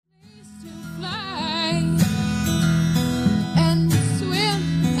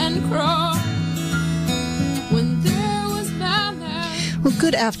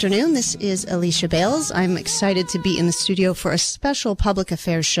afternoon. This is Alicia Bales. I'm excited to be in the studio for a special public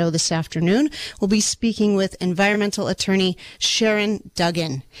affairs show this afternoon. We'll be speaking with environmental attorney Sharon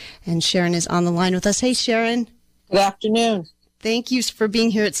Duggan. And Sharon is on the line with us. Hey, Sharon. Good afternoon. Thank you for being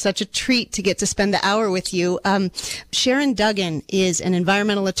here. It's such a treat to get to spend the hour with you. Sharon Duggan is an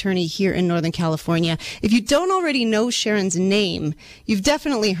environmental attorney here in Northern California. If you don't already know Sharon's name, you've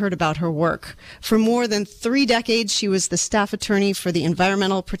definitely heard about her work. For more than 3 decades, she was the staff attorney for the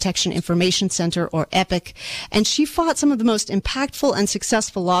Environmental Protection Information Center, or EPIC, and she fought some of the most impactful and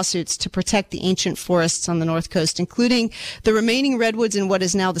successful lawsuits to protect the ancient forests on the North Coast, including the remaining redwoods in what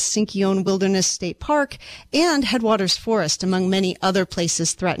is now the Sinkyone Wilderness State Park and Headwaters Forest, among many other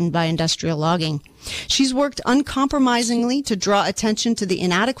places threatened by industrial logging. She's worked uncompromisingly to draw attention to the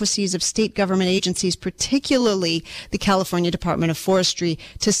inadequacies of state government agencies, particularly the California Department of Forestry,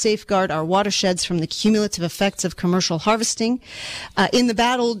 to safeguard our watersheds from the cumulative effects of commercial harvesting. In the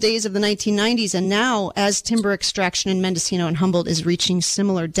bad old days of the 1990s and now, as timber extraction in Mendocino and Humboldt is reaching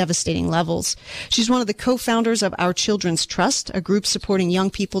similar devastating levels. She's one of the co-founders of Our Children's Trust, a group supporting young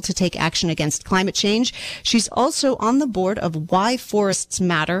people to take action against climate change. She's also on the board of Why Forests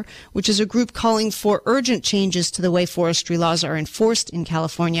Matter, which is a group calling for urgent changes to the way forestry laws are enforced in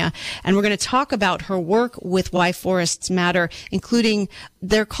California. And we're going to talk about her work with Why Forests Matter, including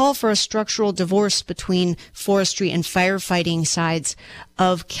their call for a structural divorce between forestry and firefighting sides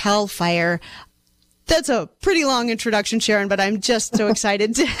of CAL FIRE. That's a pretty long introduction, Sharon, but I'm just so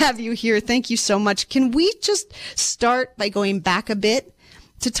excited to have you here. Thank you so much. Can we just start by going back a bit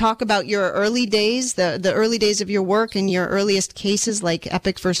to talk about your early days, the early days of your work and your earliest cases like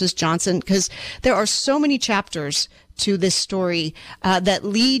EPIC versus Johnson? Because there are so many chapters to this story that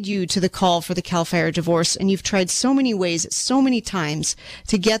lead you to the call for the CAL FIRE divorce, and you've tried so many ways, so many times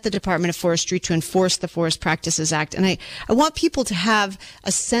to get the Department of Forestry to enforce the Forest Practices Act. And I want people to have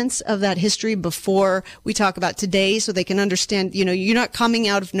a sense of that history before we talk about today, so they can understand, you know, you're not coming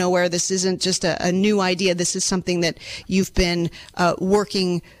out of nowhere. This isn't just a new idea. This is something that you've been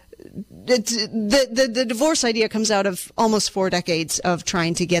working. The divorce idea comes out of almost 4 decades of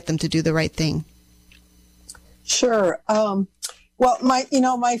trying to get them to do the right thing. Sure. Well,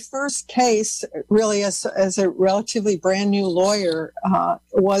 my first case, really, as a relatively brand new lawyer,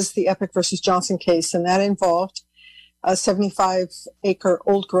 was the EPIC versus Johnson case, and that involved a 75-acre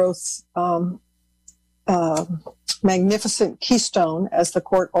old-growth, magnificent keystone, as the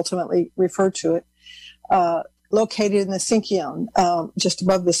court ultimately referred to it, located in the Sinkyone, just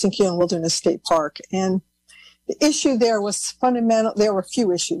above the Sinkyone Wilderness State Park. And the issue there was fundamental. There were a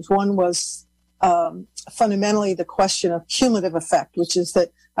few issues. One was fundamentally the question of cumulative effect, which is that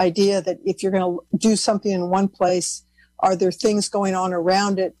idea that if you're going to do something in one place, are there things going on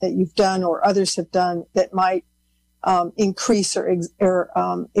around it that you've done or others have done that might increase or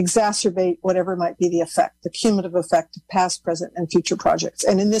exacerbate whatever might be the effect, the cumulative effect of past, present, and future projects.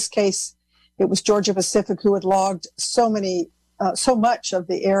 And in this case, it was Georgia Pacific who had logged so much of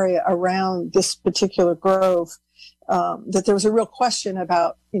the area around this particular grove that there was a real question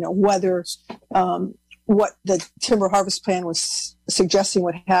about, whether what the timber harvest plan was suggesting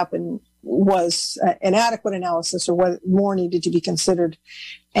would happen was an adequate analysis, or whether more needed to be considered.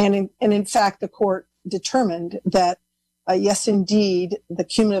 And in fact, the court determined that yes, indeed, the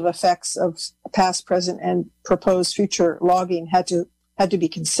cumulative effects of past, present, and proposed future logging had to be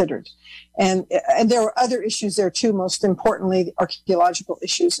considered. And there were other issues there too, most importantly, the archaeological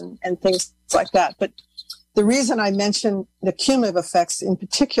issues and things like that. But the reason I mention the cumulative effects in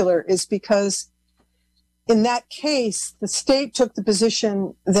particular is because in that case, the state took the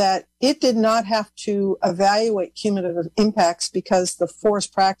position that it did not have to evaluate cumulative impacts because the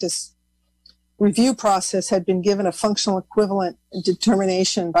forest practice review process had been given a functional equivalent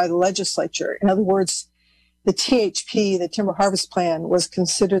determination by the legislature. In other words, the THP, the Timber Harvest Plan, was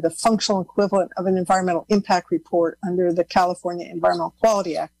considered the functional equivalent of an environmental impact report under the California Environmental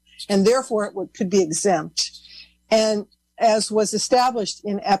Quality Act, and therefore it could be exempt. And as was established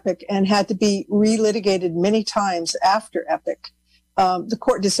in EPIC and had to be relitigated many times after EPIC, the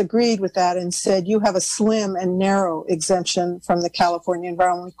court disagreed with that and said, you have a slim and narrow exemption from the California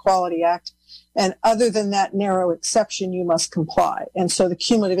Environmental Quality Act, and other than that narrow exception, you must comply. And so the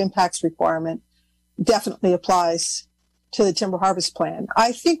cumulative impacts requirement definitely applies to the Timber Harvest Plan.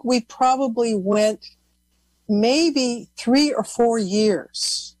 I think we probably went maybe 3 or 4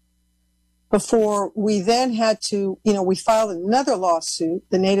 years before we then had to, we filed another lawsuit,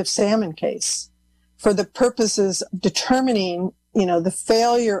 the native salmon case, for the purposes of determining, the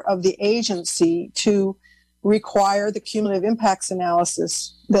failure of the agency to require the cumulative impacts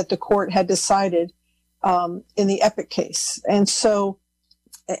analysis that the court had decided in the EPIC case. And so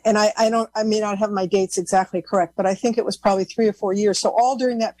and I may not have my dates exactly correct, but I think it was probably 3 or 4 years. So all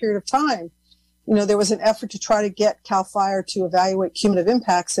during that period of time, there was an effort to try to get CAL FIRE to evaluate cumulative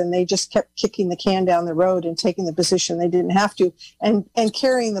impacts, and they just kept kicking the can down the road and taking the position they didn't have to, and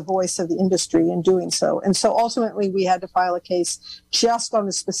carrying the voice of the industry in doing so. And so ultimately we had to file a case just on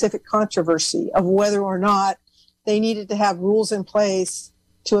the specific controversy of whether or not they needed to have rules in place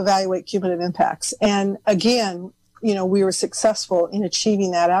to evaluate cumulative impacts. And again, we were successful in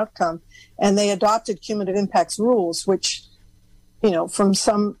achieving that outcome, and they adopted cumulative impacts rules, which, from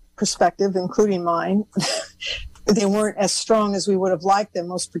some perspective, including mine, they weren't as strong as we would have liked them,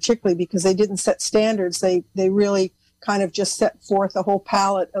 most particularly because they didn't set standards. They really kind of just set forth a whole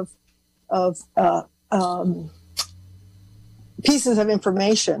palette of pieces of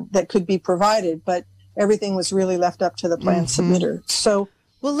information that could be provided, but everything was really left up to the plan submitter. So,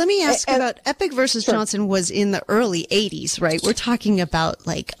 well, let me ask about Epic versus Johnson was in the early 80s, right? We're talking about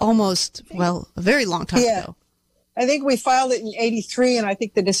a very long time ago. I think we filed it in 83, and I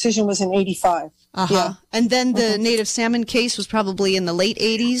think the decision was in 85. Yeah. And then the native salmon case was probably in the late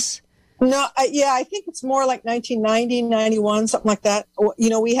 80s? No, I think it's more like 1990, 91, something like that.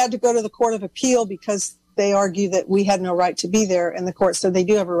 We had to go to the Court of Appeal because they argued that we had no right to be there, and the court said they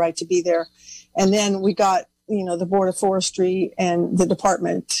do have a right to be there. And then we got, the Board of Forestry and the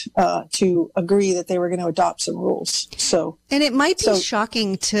department to agree that they were going to adopt some rules. So, and it might be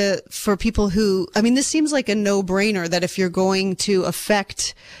shocking for people who, this seems like a no-brainer that if you're going to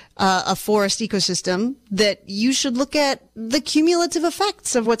affect a forest ecosystem, that you should look at the cumulative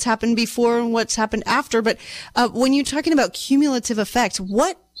effects of what's happened before and what's happened after. But when you're talking about cumulative effects,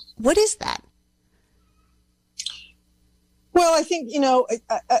 what is that? Well, I think,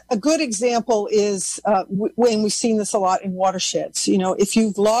 a good example is when we've seen this a lot in watersheds. If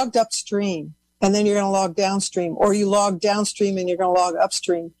you've logged upstream and then you're going to log downstream, or you log downstream and you're going to log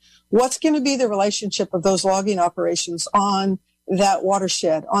upstream, what's going to be the relationship of those logging operations on that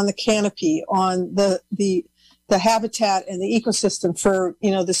watershed, on the canopy, on the habitat and the ecosystem for,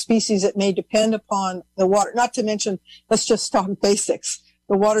 the species that may depend upon the water, not to mention, let's just talk basics,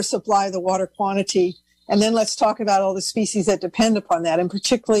 the water supply, the water quantity. And then let's talk about all the species that depend upon that, and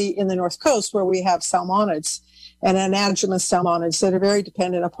particularly in the North Coast where we have salmonids and anadromous salmonids that are very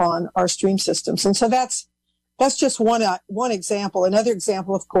dependent upon our stream systems. And so that's just one example. Another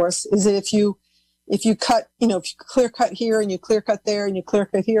example, of course, is that if you cut, if you clear cut here and you clear cut there and you clear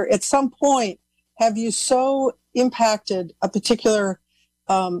cut here, at some point, have you so impacted a particular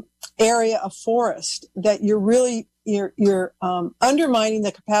area of forest that you're really you're undermining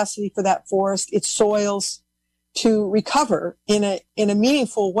the capacity for that forest, its soils, to recover in a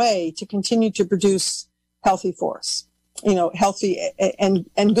meaningful way to continue to produce healthy forests, healthy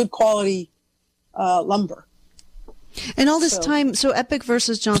and good quality lumber. And all this time, so Epic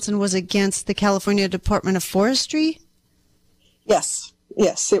versus Johnson was against the California Department of Forestry? Yes,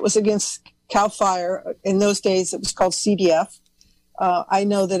 it was against CAL FIRE. In those days, it was called CDF. I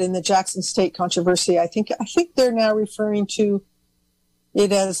know that in the Jackson State controversy, I think they're now referring to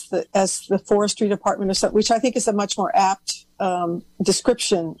it as the Forestry Department or something, which I think is a much more apt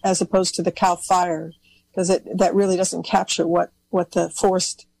description as opposed to the CAL FIRE, because that really doesn't capture what the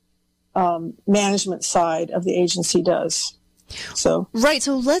forest management side of the agency does. So right.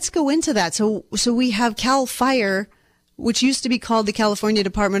 So let's go into that. So we have CAL FIRE, which used to be called the California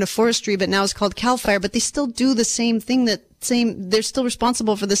Department of Forestry, but now is called CAL FIRE, but they still do the same thing they're still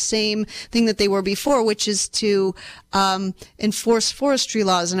responsible for the same thing that they were before, which is to enforce forestry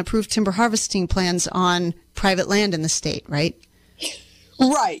laws and approve timber harvesting plans on private land in the state, right?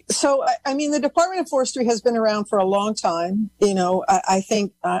 Right. So, the Department of Forestry has been around for a long time. I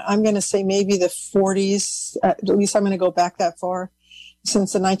think I'm going to say maybe the 40s, at least I'm going to go back that far,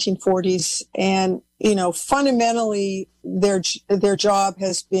 since the 1940s. And, fundamentally, their job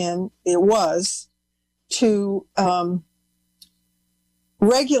was to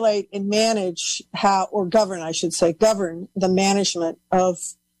regulate and manage govern the management of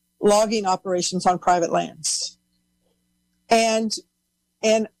logging operations on private lands. And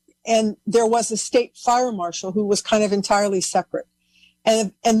there was a state fire marshal who was kind of entirely separate.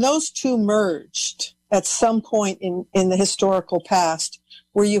 And those two merged at some point in the historical past,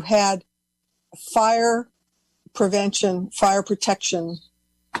 where you had fire prevention, fire protection,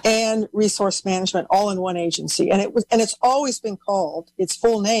 and resource management all in one agency. And it's always been called, its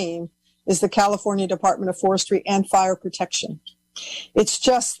full name is the California Department of Forestry and Fire Protection. It's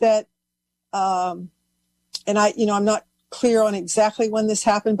just that, I'm not clear on exactly when this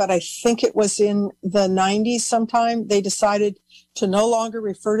happened, but I think it was in the 90s sometime. They decided to no longer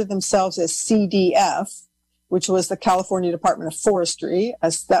refer to themselves as CDF, which was the California Department of Forestry,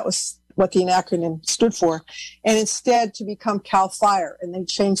 as that was what the acronym stood for, and instead to become CAL FIRE. And they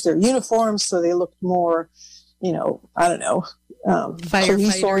changed their uniforms so they looked more, police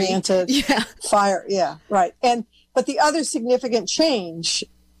oriented. Yeah. Fire. Yeah. Right. But the other significant change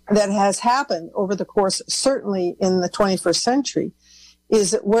that has happened over the course, certainly in the 21st century,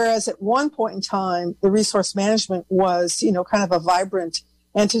 is that whereas at one point in time, the resource management was, kind of a vibrant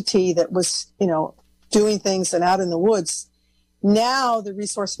entity that was, doing things and out in the woods. Now the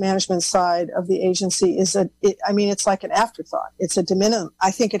resource management side of the agency is it's like an afterthought. It's a de minimis.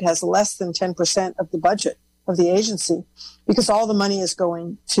 I think it has less than 10% of the budget of the agency because all the money is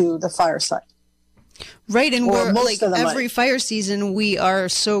going to the fire site. Right, and we're like every money. Fire season, we are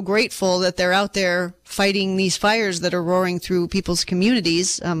so grateful that they're out there fighting these fires that are roaring through people's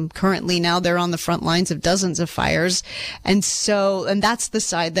communities. Currently, now they're on the front lines of dozens of fires, and that's the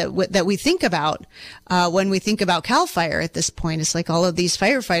side that we think about when we think about CAL FIRE. At this point, it's like all of these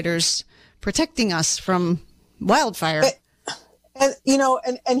firefighters protecting us from wildfire. And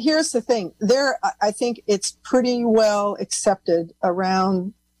here's the thing: I think it's pretty well accepted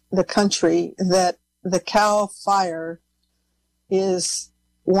around the country that the CAL FIRE is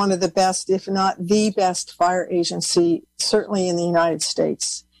one of the best, if not the best, fire agency, certainly in the United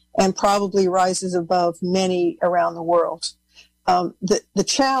States, and probably rises above many around the world. The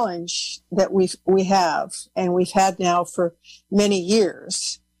challenge that we have, and we've had now for many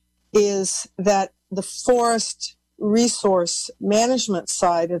years, is that the forest resource management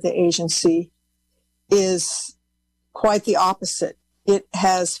side of the agency is quite the opposite. It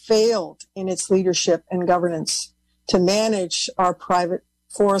has failed in its leadership and governance to manage our private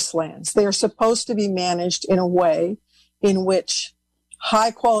forest lands. They are supposed to be managed in a way in which high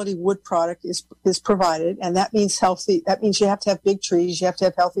quality wood product is provided. And that means healthy. That means you have to have big trees. You have to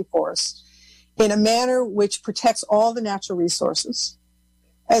have healthy forests in a manner which protects all the natural resources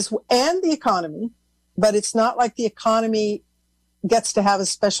and the economy. But it's not like the economy gets to have a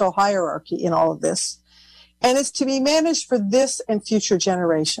special hierarchy in all of this. And it's to be managed for this and future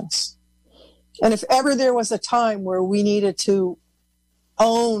generations. And if ever there was a time where we needed to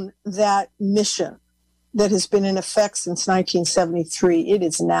own that mission that has been in effect since 1973, it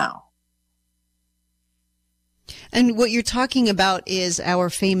is now. And what you're talking about is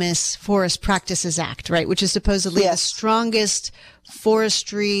our famous Forest Practices Act, right? Which is supposedly the strongest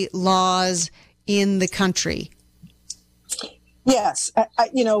forestry laws in the country. Yes.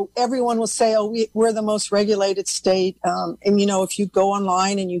 Everyone will say, we're the most regulated state. If you go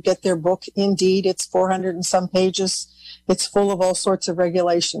online and you get their book, Indeed, it's 400 and some pages. It's full of all sorts of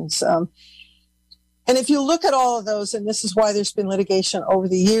regulations. And if you look at all of those, and this is why there's been litigation over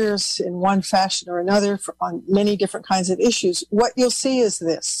the years in one fashion or another on many different kinds of issues, what you'll see is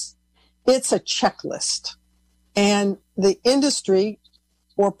this. It's a checklist. And the industry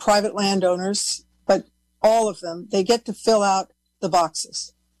or private landowners, but all of them, they get to fill out the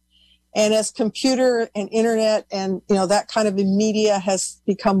boxes. And as computer and internet and, that kind of media has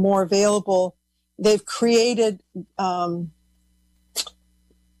become more available, they've created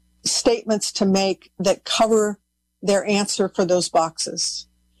statements to make that cover their answer for those boxes.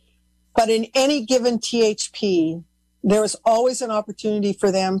 But in any given THP, there is always an opportunity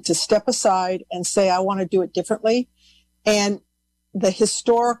for them to step aside and say, I want to do it differently. And the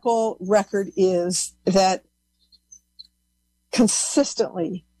historical record is that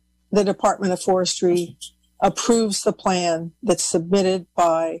consistently the Department of Forestry approves the plan that's submitted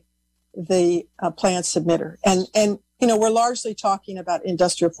by the plan submitter. And we're largely talking about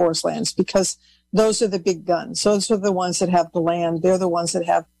industrial forest lands because those are the big guns. Those are the ones that have the land. They're the ones that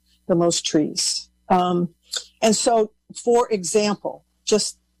have the most trees. And so, for example,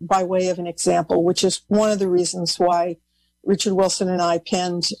 just by way of an example, which is one of the reasons why Richard Wilson and I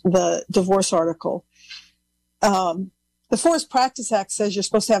penned the divorce article. The Forest Practice Act says you're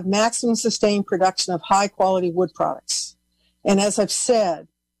supposed to have maximum sustained production of high quality wood products. And as I've said,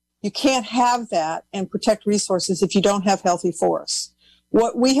 you can't have that and protect resources if you don't have healthy forests.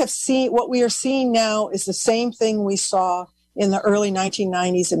 What we are seeing now is the same thing we saw in the early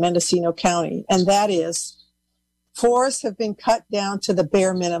 1990s in Mendocino County. And that is forests have been cut down to the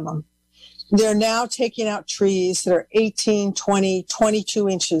bare minimum. They're now taking out trees that are 18, 20, 22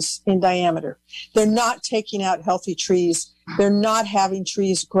 inches in diameter. They're not taking out healthy trees. They're not having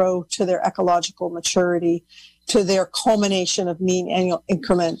trees grow to their ecological maturity, to their culmination of mean annual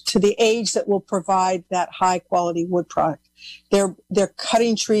increment, to the age that will provide that high quality wood product. They're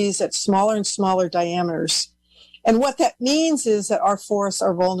cutting trees at smaller and smaller diameters. And what that means is that our forests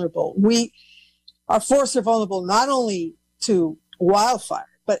are vulnerable. Our forests are vulnerable not only to wildfire,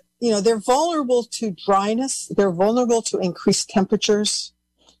 but they're vulnerable to dryness. They're vulnerable to increased temperatures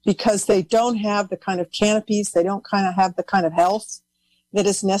because they don't have the kind of canopies. They don't kind of have the kind of health that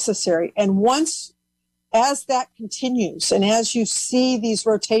is necessary. And as that continues, and as you see these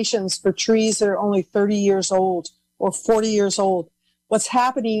rotations for trees that are only 30 years old or 40 years old, what's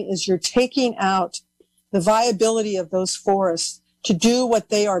happening is you're taking out the viability of those forests to do what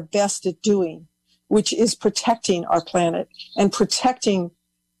they are best at doing, which is protecting our planet and protecting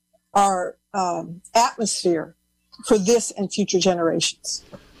our atmosphere for this and future generations.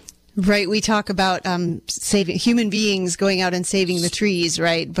 Right. We talk about saving human beings going out and saving the trees,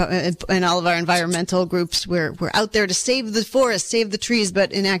 right? But in all of our environmental groups, we're out there to save the forest, save the trees.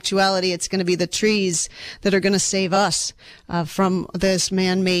 But in actuality, it's going to be the trees that are going to save us from this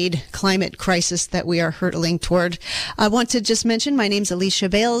man-made climate crisis that we are hurtling toward. I want to just mention my name's Alicia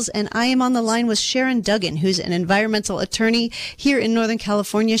Bales, and I am on the line with Sharon Duggan, who's an environmental attorney here in Northern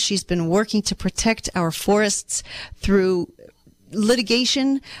California. She's been working to protect our forests through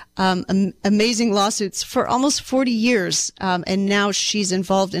litigation, amazing lawsuits for almost 40 years. And now she's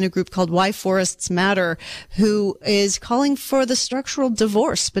involved in a group called Why Forests Matter, who is calling for the structural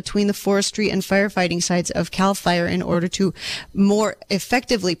divorce between the forestry and firefighting sides of CAL FIRE in order to more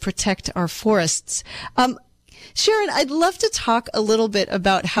effectively protect our forests. Sharon, I'd love to talk a little bit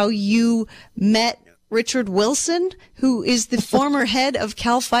about how you met Richard Wilson, who is the former head of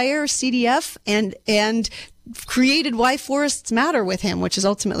CAL FIRE, CDF, and created Why Forests Matter with him, which is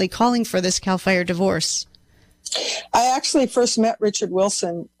ultimately calling for this CAL FIRE divorce. I actually first met Richard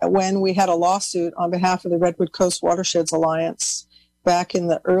Wilson when we had a lawsuit on behalf of the Redwood Coast Watersheds Alliance back in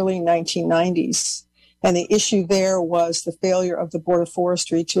the early 1990s. And the issue there was the failure of the Board of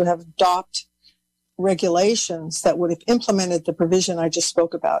Forestry to have adopted regulations that would have implemented the provision I just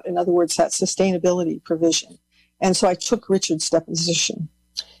spoke about. In other words, that sustainability provision. And so I took Richard's deposition.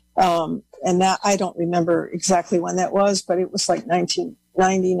 And that, I don't remember exactly when that was, but it was like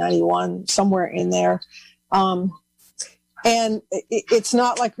 1990, 91, somewhere in there. And it's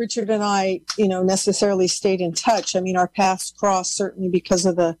not like Richard and I, necessarily stayed in touch. I mean, our paths crossed certainly because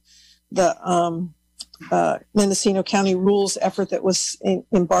of the Mendocino County rules effort that was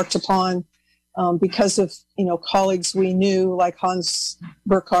embarked upon, because of, colleagues we knew like Hans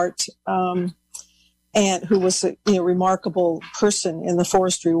Burkhardt, and who was a remarkable person in the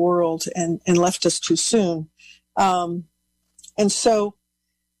forestry world and left us too soon. And so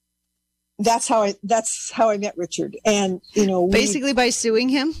that's how I met Richard. And, basically by suing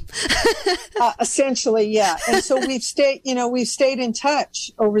him. Essentially. Yeah. And so we've stayed in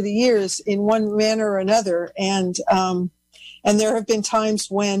touch over the years in one manner or another. And there have been times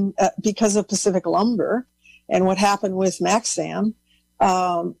when, because of Pacific Lumber and what happened with Maxam,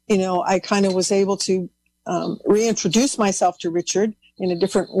 I kind of was able to reintroduce myself to Richard in a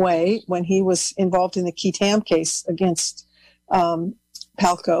different way when he was involved in the Qui Tam case against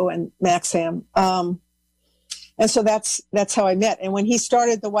Palco and Maxam. And so that's how I met. And when he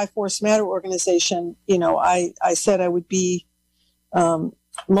started the Why Forests Matter organization, I said I would be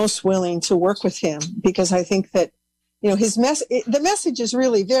most willing to work with him because I think that, the message is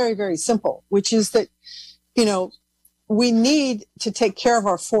really very, very simple, which is that, we need to take care of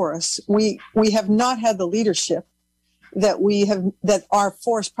our forests. We have not had the leadership that our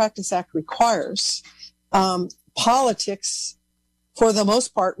Forest Practice Act requires. Politics, for the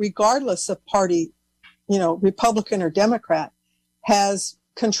most part, regardless of party, Republican or Democrat, has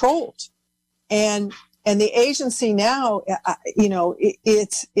controlled. And the agency now,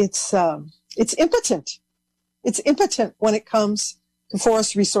 it's impotent. It's impotent when it comes to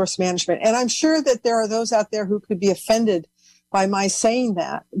forest resource management. And I'm sure that there are those out there who could be offended by my saying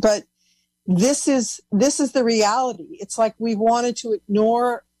that, but this is the reality. It's like we wanted to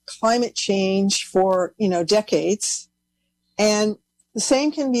ignore climate change for, decades. And the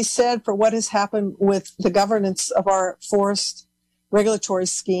same can be said for what has happened with the governance of our forest regulatory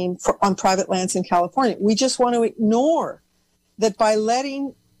scheme on private lands in California. We just want to ignore that by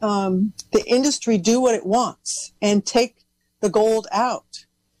letting the industry do what it wants and take the gold out.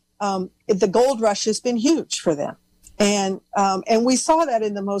 The gold rush has been huge for them. And we saw that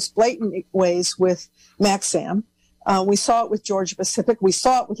in the most blatant ways with Maxam. We saw it with Georgia Pacific. We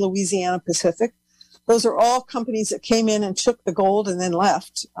saw it with Louisiana Pacific. Those are all companies that came in and took the gold and then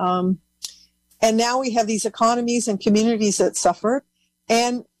left. And now we have these economies and communities that suffer,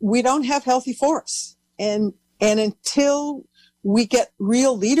 and we don't have healthy forests. And until we get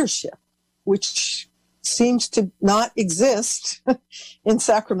real leadership, which seems to not exist in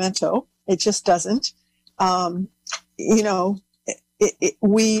Sacramento. It just doesn't. We're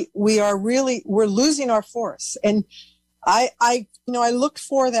losing our forests. And I looked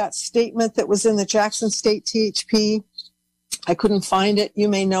for that statement that was in the Jackson State THP. I couldn't find it. You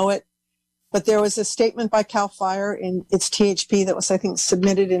may know it, but there was a statement by CAL FIRE in its THP that was, I think,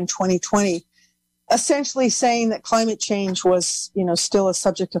 submitted in 2020, essentially saying that climate change was, still a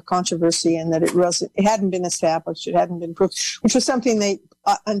subject of controversy and that it hadn't been established, it hadn't been proved, which was something they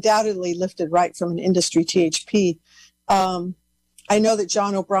undoubtedly lifted right from an industry THP. I know that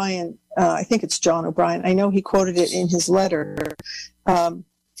John O'Brien, I think it's John O'Brien, I know he quoted it in his letter.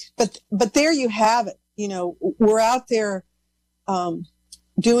 But there you have it. We're out there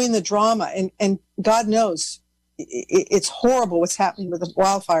doing the drama, and God knows it's horrible what's happening with the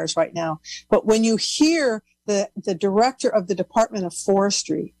wildfires right now. But when you hear the director of the Department of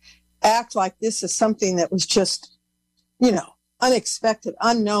Forestry act like this is something that was just, unexpected,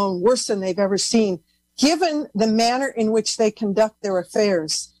 unknown, worse than they've ever seen, given the manner in which they conduct their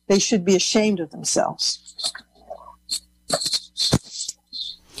affairs, they should be ashamed of themselves.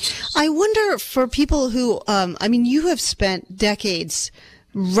 I wonder for people who, you have spent decades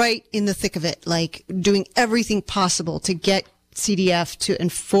right in the thick of it, like doing everything possible to get CDF to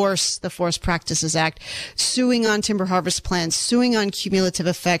enforce the Forest Practices Act, suing on timber harvest plans, suing on cumulative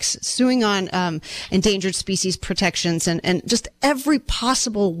effects, suing on endangered species protections, and just every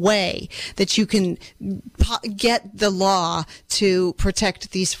possible way that you can get the law to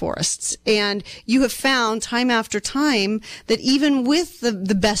protect these forests. And you have found time after time that even with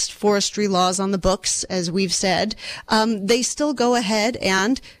the best forestry laws on the books, as we've said, they still go ahead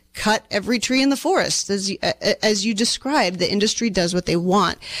and cut every tree in the forest. As you described, the industry does what they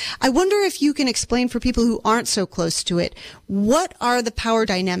want. I wonder if you can explain for people who aren't so close to it, what are the power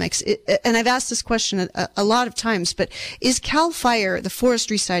dynamics? And I've asked this question a lot of times, but is CAL FIRE, the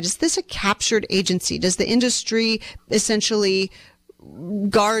forestry side, is this a captured agency? Does the industry essentially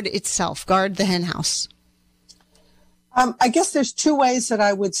guard itself, guard the hen house? I guess there's two ways that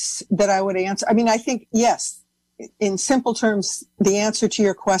I would answer. I think, yes. In simple terms, the answer to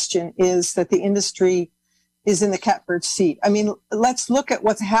your question is that the industry is in the catbird seat. Let's look at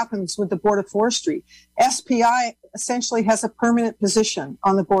what happens with the Board of Forestry. SPI essentially has a permanent position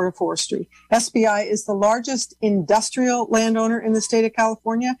on the Board of Forestry. SPI is the largest industrial landowner in the state of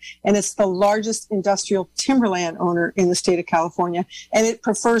California, and it's the largest industrial timberland owner in the state of California, and it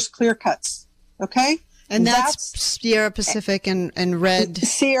prefers clear cuts. Okay? And that's Sierra Pacific and Red.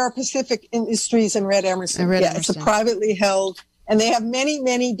 Sierra Pacific Industries and Red Emerson. Emerson. It's a privately held, and they have many,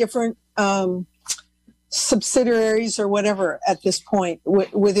 many different subsidiaries or whatever at this point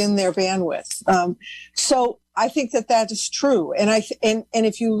within their bandwidth. So I think that is true. And and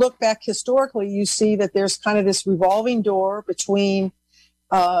if you look back historically, you see that there's kind of this revolving door between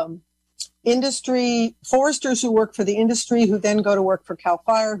industry, foresters who work for the industry, who then go to work for CAL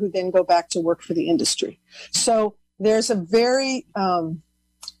FIRE, who then go back to work for the industry. So there's a very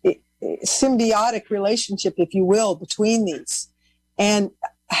symbiotic relationship, if you will, between these. And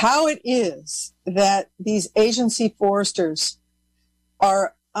how it is that these agency foresters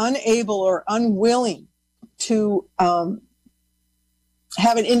are unable or unwilling to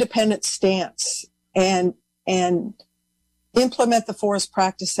have an independent stance and implement the Forest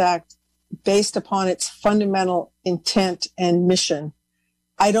Practice Act based upon its fundamental intent and mission.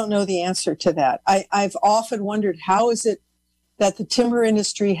 I don't know the answer to that. I've often wondered, how is it that the timber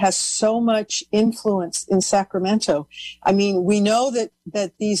industry has so much influence in Sacramento? We know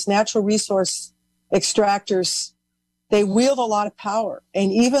that these natural resource extractors, they wield a lot of power.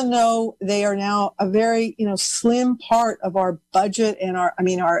 And even though they are now a very, slim part of our budget and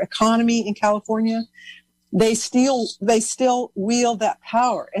our economy in California, they still wield that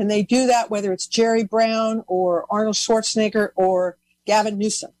power. And they do that whether it's Jerry Brown or Arnold Schwarzenegger or Gavin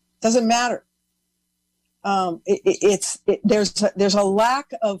Newsom. Doesn't matter. There's a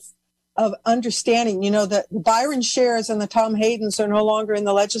lack of understanding. The Byron Shares and the Tom Haydens are no longer in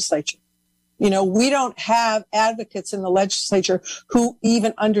the legislature. We don't have advocates in the legislature who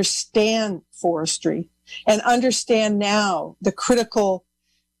even understand forestry and understand now the critical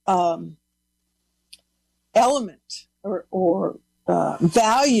element or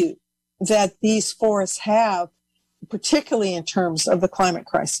value that these forests have, particularly in terms of the climate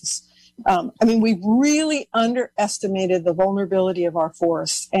crisis. We've really underestimated the vulnerability of our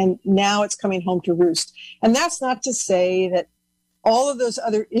forests, and now it's coming home to roost. And that's not to say that all of those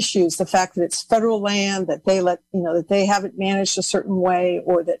other issues, the fact that it's federal land, that that they haven't managed a certain way,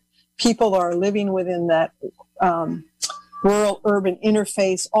 or that people are living within that rural-urban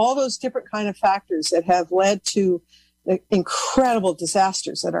interface, all those different kind of factors that have led to the incredible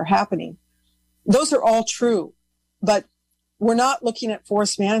disasters that are happening. Those are all true, but we're not looking at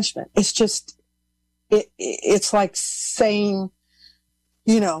forest management. It's it's like saying,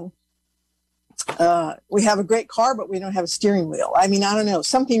 you know, we have a great car, but we don't have a steering wheel. I mean, I don't know,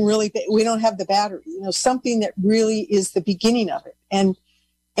 something really, we don't have the battery, you know, something that really is the beginning of it. And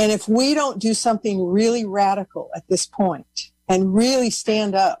if we don't do something really radical at this point and really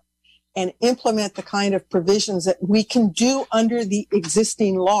stand up and implement the kind of provisions that we can do under the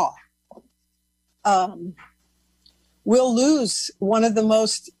existing law, we'll lose one of the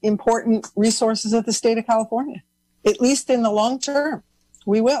most important resources of the state of California, at least in the long term.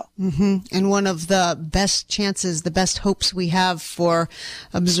 We will. Mm-hmm. And one of the best chances, the best hopes we have for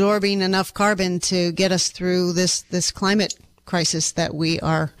absorbing enough carbon to get us through this climate crisis that we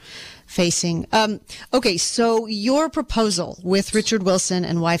are facing. Okay, so your proposal with Richard Wilson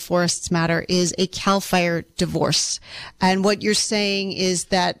and Why Forests Matter is a CAL FIRE divorce. And what you're saying is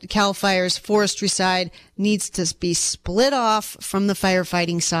that CAL FIRE's forestry side needs to be split off from the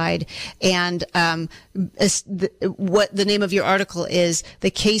firefighting side. And what the name of your article is,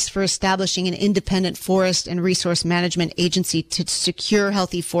 The Case for Establishing an Independent Forest and Resource Management Agency to Secure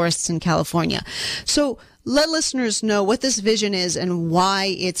Healthy Forests in California. So let listeners know what this vision is and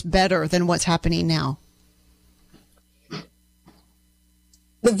why it's better than what's happening now.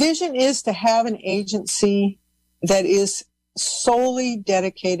 The vision is to have an agency that is solely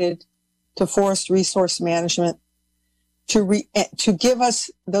dedicated to forest resource management, to give us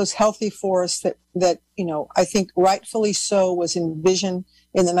those healthy forests that you know, I think rightfully so was envisioned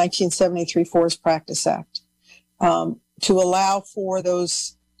in the 1973 Forest Practice Act, to allow for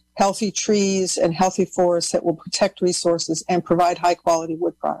those healthy trees and healthy forests that will protect resources and provide high quality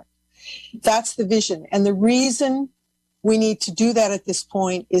wood product. That's the vision. And the reason we need to do that at this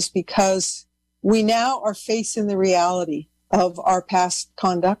point is because we now are facing the reality of our past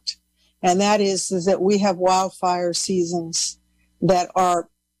conduct. And that is that we have wildfire seasons that are,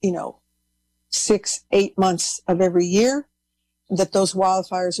 you know, 6-8 months of every year, that those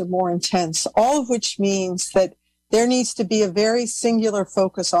wildfires are more intense, all of which means that there needs to be a very singular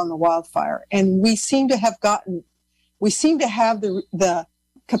focus on the wildfire. And we seem to have the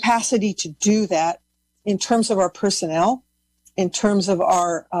capacity to do that in terms of our personnel, in terms of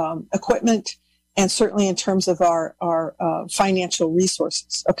our equipment, and certainly in terms of our financial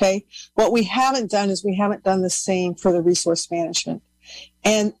resources. Okay. What we haven't done is we haven't done the same for the resource management.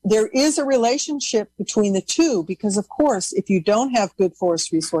 And there is a relationship between the two because, of course, if you don't have good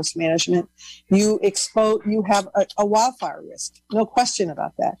forest resource management, you have a wildfire risk. No question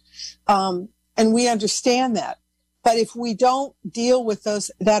about that. And we understand that. But if we don't deal with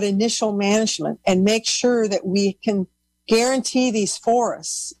that initial management and make sure that we can guarantee these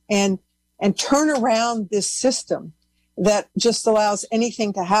forests and turn around this system that just allows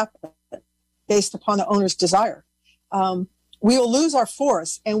anything to happen based upon the owner's desire, we will lose our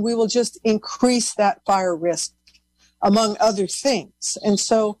forests and we will just increase that fire risk, among other things. And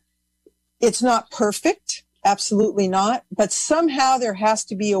so it's not perfect, absolutely not, but somehow there has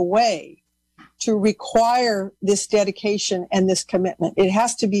to be a way to require this dedication and this commitment. It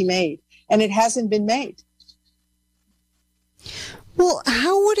has to be made, and it hasn't been made. Well,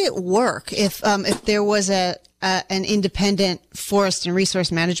 how would it work if there was an independent forest and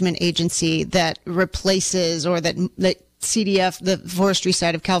resource management agency that replaces or that CDF, the forestry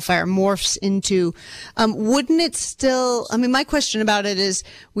side of CAL FIRE, morphs into, wouldn't it still, I mean, my question about it is,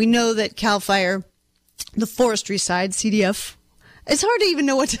 we know that CAL FIRE, the forestry side, CDF, it's hard to even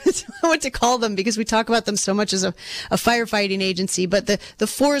know what to call them because we talk about them so much as a firefighting agency, but the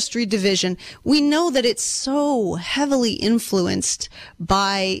forestry division, we know that it's so heavily influenced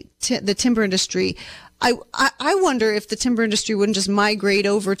by the timber industry. I wonder if the timber industry wouldn't just migrate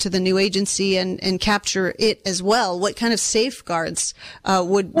over to the new agency and capture it as well. What kind of safeguards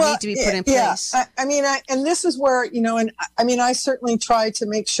would need to be put in place? Yeah, and this is where, you know, and I mean, I certainly try to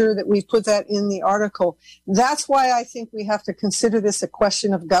make sure that we put that in the article. That's why I think we have to consider this a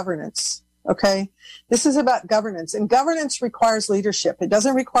question of governance. Okay. This is about governance, and governance requires leadership. It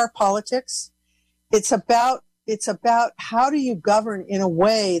doesn't require politics. It's about how do you govern in a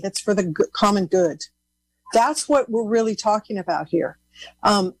way that's for the common good. That's what we're really talking about here.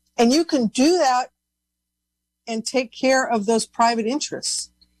 And you can do that and take care of those private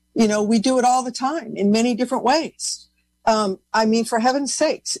interests. You know, we do it all the time in many different ways. I mean, for heaven's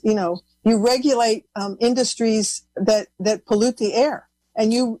sakes, you know, you regulate industries that pollute the air,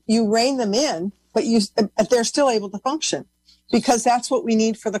 and you rein them in, but they're still able to function because that's what we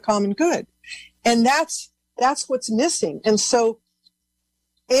need for the common good. And that's what's missing. And so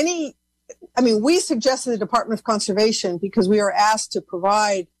we suggested the Department of Conservation because we are asked to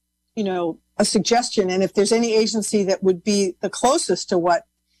provide, you know, a suggestion. And if there's any agency that would be the closest to what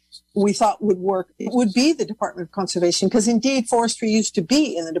we thought would work, it would be the Department of Conservation, because indeed forestry used to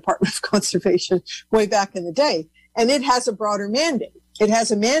be in the Department of Conservation way back in the day. And it has a broader mandate. It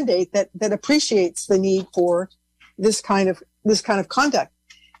has a mandate that appreciates the need for this kind of conduct.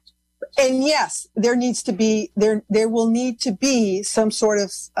 And yes, there will need to be some sort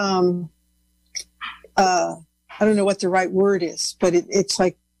of, I don't know what the right word is, but it's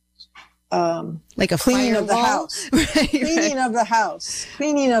like a cleaning of the house, cleaning of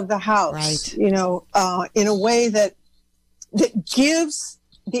the house, right. In a way that gives,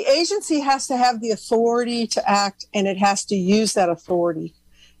 the agency has to have the authority to act, and it has to use that authority.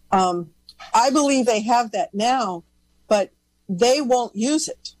 I believe they have that now, but they won't use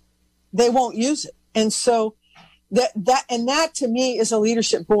it. And so that to me is a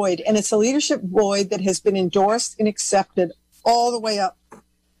leadership void, and it's a leadership void that has been endorsed and accepted all the way up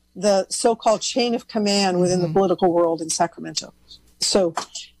the so-called chain of command within the political world in Sacramento. So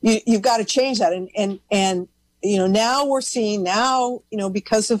you've got to change that. And now we're seeing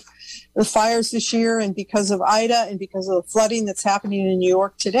because of the fires this year and because of Ida and because of the flooding that's happening in New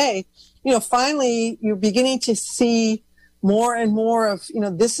York today, finally you're beginning to see more and more of,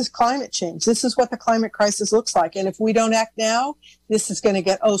 this is climate change. This is what the climate crisis looks like. And if we don't act now, this is going to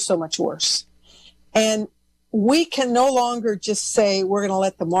get so much worse. And we can no longer just say we're going to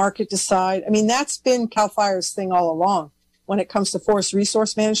let the market decide. I mean, that's been CAL FIRE's thing all along. When it comes to forest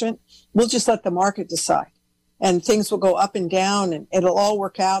resource management, we'll just let the market decide. And things will go up and down, and it'll all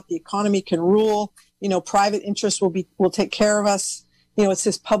work out. The economy can rule. Private interests will take care of us. It's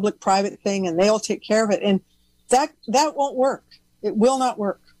this public-private thing, and they'll take care of it. And that won't work. It will not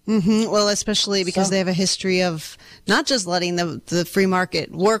work. Mm-hmm. Well, especially because they have a history of not just letting the free market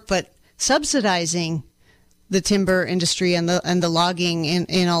work, but subsidizing the timber industry and the logging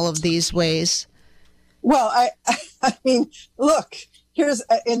in all of these ways. Well, I mean, look,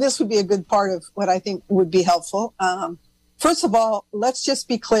 and this would be a good part of what I think would be helpful. First of all, let's just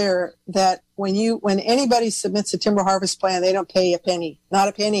be clear that when anybody submits a timber harvest plan, they don't pay a penny, not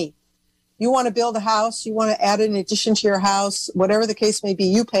a penny. You want to build a house, you want to add an addition to your house, whatever the case may be,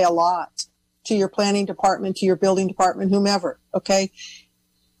 you pay a lot to your planning department, to your building department, whomever. Okay.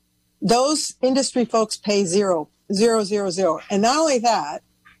 Those industry folks pay zero. And not only that,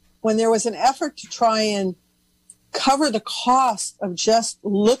 when there was an effort to try and cover the cost of just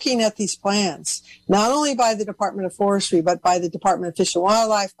looking at these plans, not only by the Department of Forestry, but by the Department of Fish and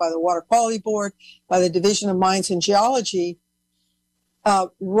Wildlife, by the Water Quality Board, by the Division of Mines and Geology,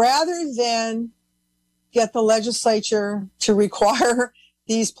 rather than get the legislature to require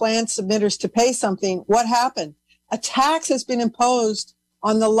these plan submitters to pay something, what happened? A tax has been imposed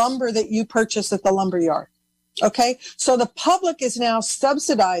on the lumber that you purchase at the lumber yard. Okay. So the public is now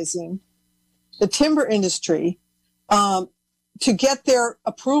subsidizing the timber industry, to get their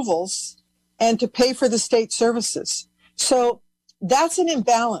approvals and to pay for the state services. So that's an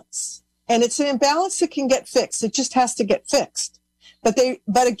imbalance, and it's an imbalance that can get fixed. It just has to get fixed. But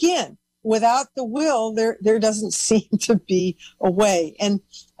again, without the will, there doesn't seem to be a way. And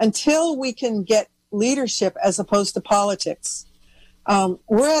until we can get leadership as opposed to politics,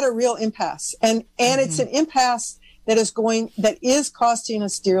 we're at a real impasse, and it's an impasse that is costing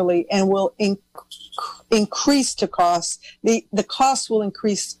us dearly and will increase to cost. The costs will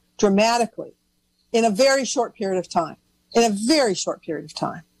increase dramatically in a very short period of time.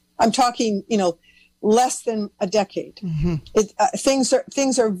 I'm talking, less than a decade. Mm-hmm.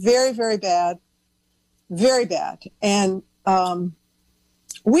 Things are very, very bad, very bad. And,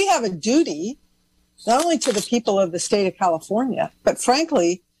 we have a duty not only to the people of the state of California, but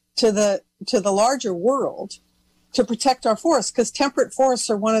frankly, to the larger world, to protect our forests, because temperate forests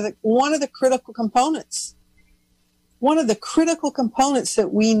are one of the critical components. One of the critical components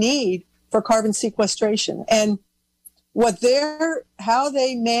that we need for carbon sequestration. And how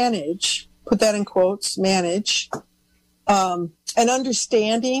they manage, put that in quotes, manage, an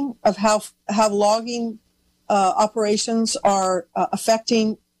understanding of how logging operations are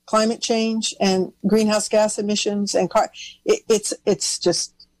affecting climate change and greenhouse gas emissions, and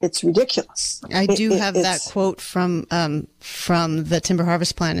it's ridiculous. I do have that quote from the Timber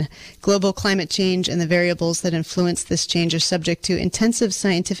Harvest Plan. Global climate change and the variables that influence this change are subject to intensive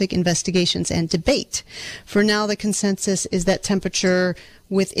scientific investigations and debate. For now, the consensus is that temperature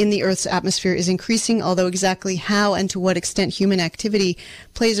within the Earth's atmosphere is increasing, although exactly how and to what extent human activity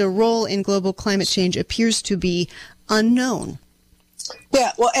plays a role in global climate change appears to be unknown.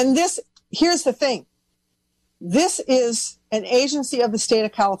 Yeah, well, and here's the thing. This is an agency of the state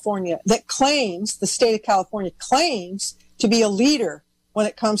of California that the state of California claims to be a leader when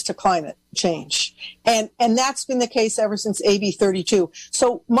it comes to climate change. And that's been the case ever since AB 32.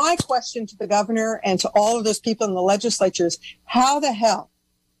 So my question to the governor and to all of those people in the legislature is, how the hell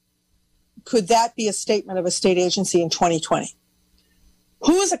could that be a statement of a state agency in 2020?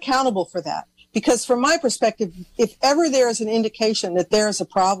 Who is accountable for that? Because from my perspective, if ever there is an indication that there is a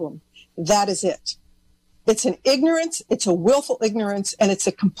problem, that is it. It's an ignorance, it's a willful ignorance, and it's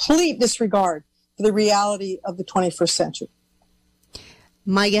a complete disregard for the reality of the 21st century.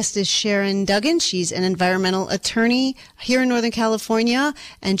 My guest is Sharon Duggan. She's an environmental attorney here in Northern California,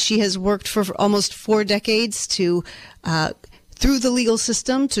 and she has worked for almost 4 decades to through the legal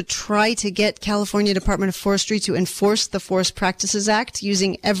system to try to get California Department of Forestry to enforce the Forest Practices Act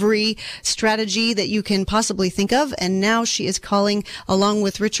using every strategy that you can possibly think of. And now she is calling, along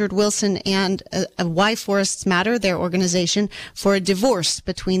with Richard Wilson and Why Forests Matter, their organization, for a divorce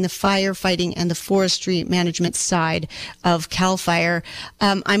between the firefighting and the forestry management side of CAL FIRE.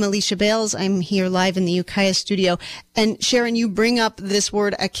 I'm Alicia Bales. I'm here live in the Ukiah studio. And Sharon, you bring up this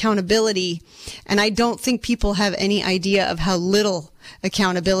word accountability, and I don't think people have any idea of how little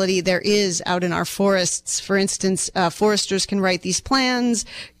accountability there is out in our forests. For instance, foresters can write these plans.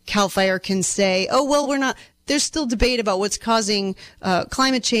 CAL FIRE can say, oh, well, there's still debate about what's causing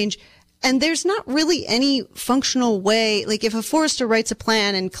climate change. And there's not really any functional way, like if a forester writes a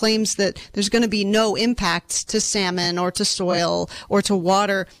plan and claims that there's going to be no impacts to salmon or to soil or to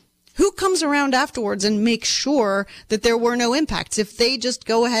water, who comes around afterwards and makes sure that there were no impacts? If they just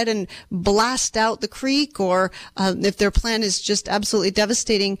go ahead and blast out the creek, or if their plan is just absolutely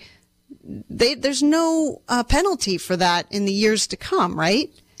devastating, there's no penalty for that in the years to come,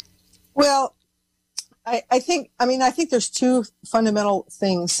 right? Well, I think there's 2 fundamental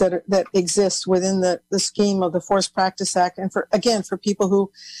things that exist within the scheme of the Forest Practice Act. And for people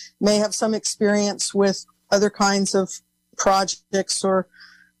who may have some experience with other kinds of projects or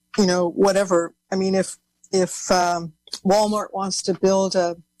whatever. I mean, if Walmart wants to build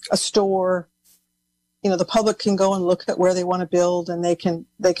a store, the public can go and look at where they want to build, and they can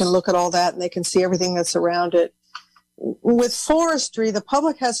look at all that, and they can see everything that's around it. With forestry, the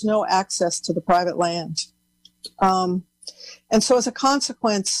public has no access to the private land. And so as a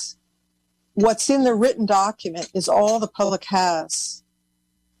consequence, what's in the written document is all the public has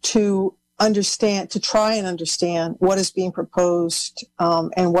to try and understand what is being proposed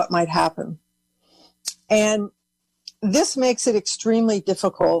and what might happen. And this makes it extremely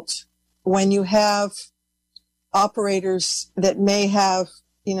difficult when you have operators that may have,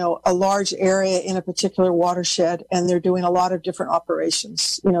 a large area in a particular watershed, and they're doing a lot of different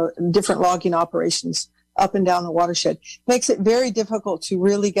operations, different logging operations up and down the watershed. It makes it very difficult to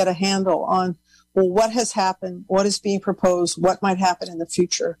really get a handle on, well, what has happened, what is being proposed, what might happen in the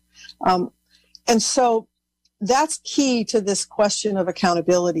future. And so that's key to this question of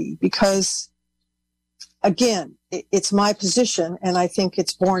accountability, because, again, it's my position, and I think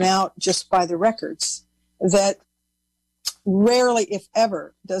it's borne out just by the records, that rarely, if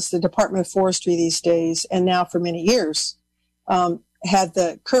ever, does the Department of Forestry these days, and now for many years, had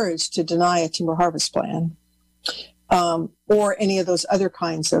the courage to deny a timber harvest plan or any of those other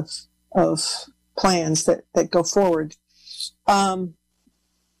kinds of plans that go forward. And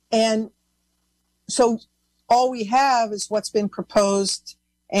so all we have is what's been proposed,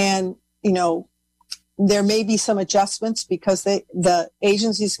 and, there may be some adjustments because the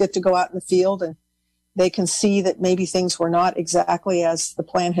agencies get to go out in the field and they can see that maybe things were not exactly as the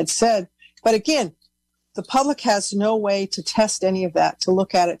plan had said. But again, the public has no way to test any of that, to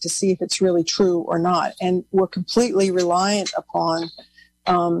look at it, to see if it's really true or not. And we're completely reliant upon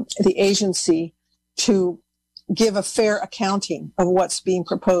the agency to give a fair accounting of what's being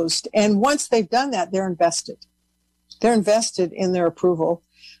proposed. And once they've done that, they're invested. They're invested in their approval.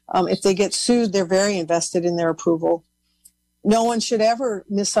 If they get sued, they're very invested in their approval. No one should ever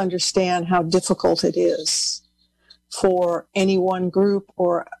misunderstand how difficult it is for any one group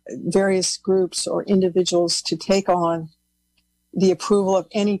or various groups or individuals to take on the approval of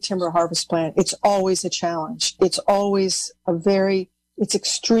any timber harvest plan. It's always a challenge. It's always it's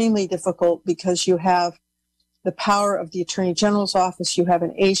extremely difficult because you have the power of the Attorney General's office, you have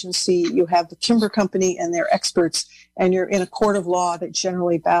an agency, you have the timber company and their experts, and you're in a court of law that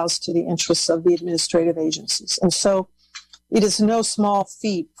generally bows to the interests of the administrative agencies. And so it is no small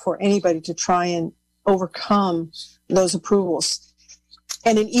feat for anybody to try and overcome those approvals.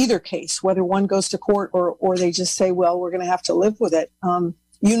 And in either case, whether one goes to court or they just say, well, we're going to have to live with it,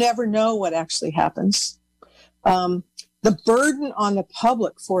 you never know what actually happens. The burden on the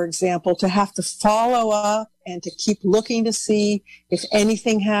public, for example, to have to follow up and to keep looking to see if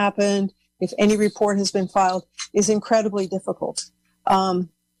anything happened, if any report has been filed, is incredibly difficult. And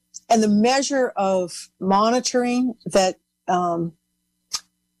the measure of monitoring that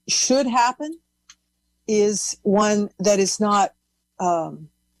should happen is one that is not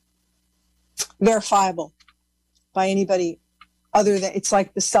verifiable by anybody other than, it's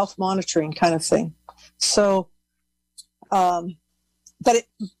like the self-monitoring kind of thing. So, but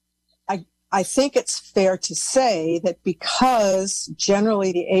I think it's fair to say that because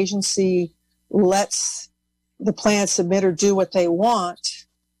generally the agency lets the plan submitter do what they want,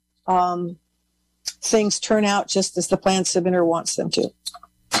 things turn out just as the plan submitter wants them to.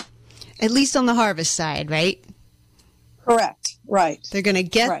 At least on the harvest side, right? Correct. Right. They're going to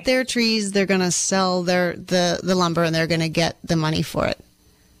get their trees, they're going to sell the lumber, and they're going to get the money for it.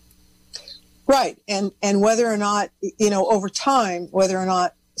 Right. And whether or not, over time, whether or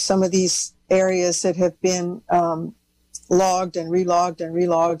not some of these areas that have been logged and relogged and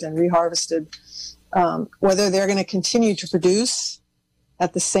relogged and reharvested, whether they're going to continue to produce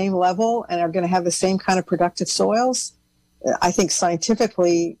at the same level and are going to have the same kind of productive soils, I think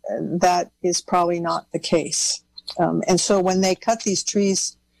scientifically that is probably not the case. And so when they cut these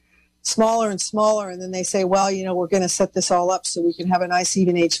trees smaller and smaller, and then they say, well, we're going to set this all up so we can have a nice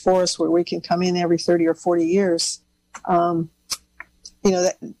even age forest where we can come in every 30 or 40 years,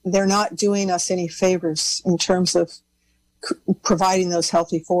 that they're not doing us any favors in terms of providing those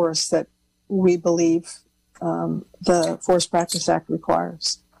healthy forests that we believe the Forest Practice Act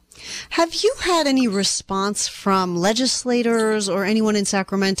requires. Have you had any response from legislators or anyone in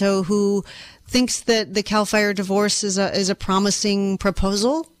Sacramento who thinks that the CAL FIRE divorce is a promising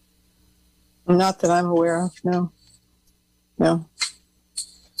proposal? Not that I'm aware of. No.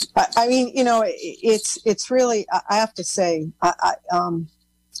 I mean, it's really, I have to say,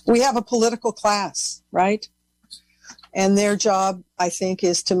 we have a political class, right? And their job, I think,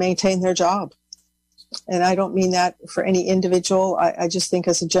 is to maintain their job. And I don't mean that for any individual. I just think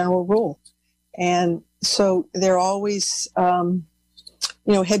as a general rule. And so they're always,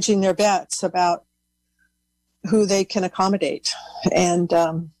 hedging their bets about who they can accommodate. And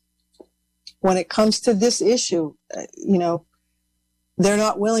when it comes to this issue, they're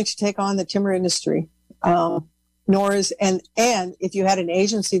not willing to take on the timber industry, nor is, and if you had an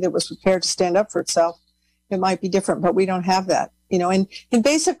agency that was prepared to stand up for itself, it might be different, but we don't have that. And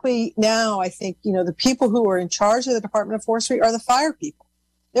basically now I think, the people who are in charge of the Department of Forestry are the fire people.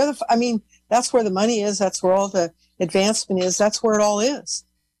 That's where the money is. That's where all the advancement is. That's where it all is.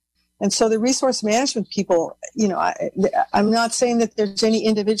 And so the resource management people, I'm not saying that there's any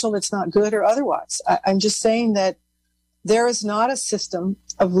individual that's not good or otherwise. I'm just saying that there is not a system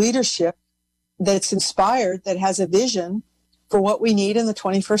of leadership that's inspired, that has a vision for what we need in the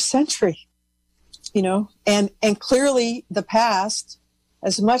 21st century. And clearly the past,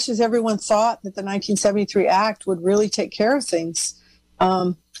 as much as everyone thought that the 1973 Act would really take care of things,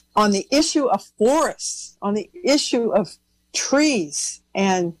 on the issue of forests, on the issue of trees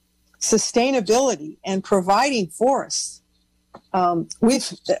and sustainability and providing forests,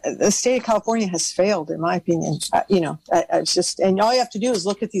 the state of California has failed, in my opinion. And all you have to do is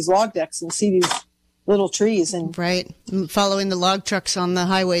look at these log decks and see these little trees, and right, following the log trucks on the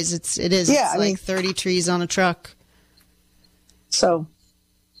highways. It's like 30 trees on a truck. So,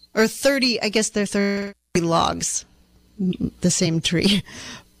 or 30. I guess they're 30 logs, the same tree.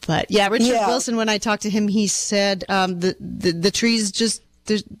 But yeah, Richard Wilson. When I talked to him, he said the trees just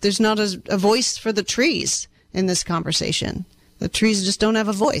there's not a voice for the trees in this conversation. The trees just don't have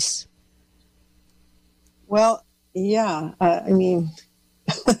a voice. Well, yeah,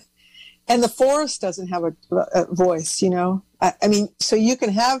 and the forest doesn't have a voice, so you can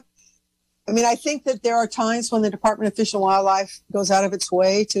have, I think that there are times when the Department of Fish and Wildlife goes out of its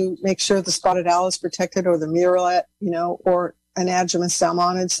way to make sure the spotted owl is protected, or the murrelet, or Anadromous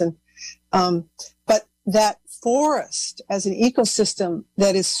salmonids. And, but that forest as an ecosystem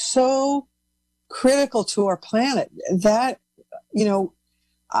that is so critical to our planet, that,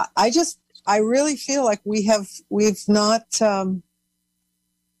 I really feel like we haven't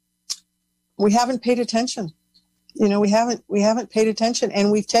paid attention. We haven't paid attention,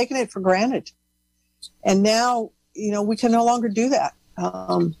 and we've taken it for granted. And now, we can no longer do that.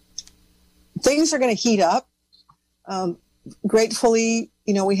 Things are going to heat up. Gratefully,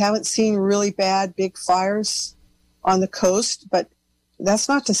 we haven't seen really bad big fires on the coast, but that's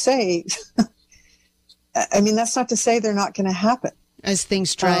not to say, that's not to say they're not going to happen. As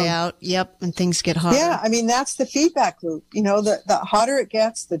things dry out, and things get hotter. Yeah, that's the feedback loop. The hotter it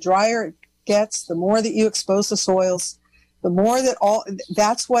gets, the drier it gets, the more that you expose the soils, the more that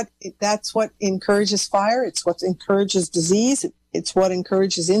that's what encourages fire. It's what encourages disease. It's what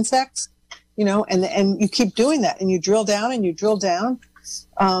encourages insects. and you keep doing that, and you drill down and you drill down.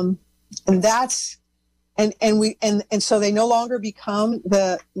 And that's, and so they no longer become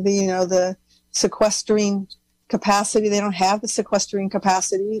the sequestering capacity. They don't have the sequestering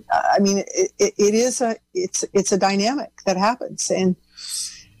capacity. I mean, it's a dynamic that happens. And,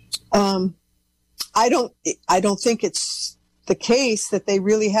 I don't think it's the case that they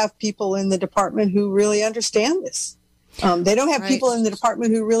really have people in the department who really understand this. They don't have people in the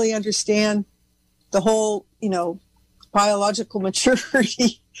department who really understand the whole, biological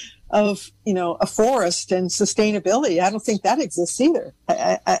maturity of, a forest and sustainability. I don't think that exists either.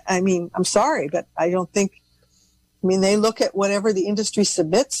 I mean, I'm sorry, but I don't think, they look at whatever the industry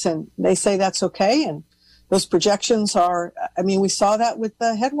submits and they say that's okay. And those projections are, we saw that with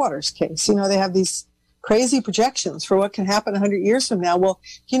the Headwaters case. They have these crazy projections for what can happen 100 years from now. Well,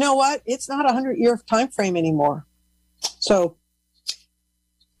 you know what? It's not a 100-year time frame anymore. So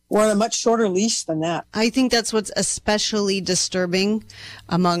we're on a much shorter leash than that. I think that's what's especially disturbing,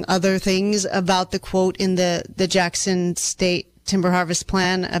 among other things, about the quote in the Jackson State Timber Harvest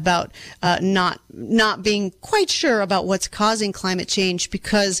Plan about not being quite sure about what's causing climate change,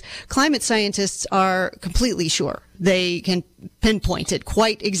 because climate scientists are completely sure. They can pinpoint it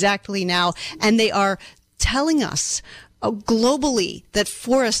quite exactly now, and they are telling us globally that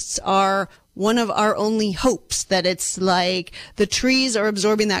forests are one of our only hopes, that it's like the trees are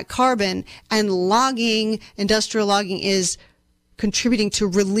absorbing that carbon, and industrial logging is contributing to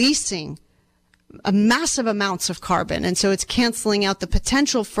releasing massive amounts of carbon. And so it's canceling out the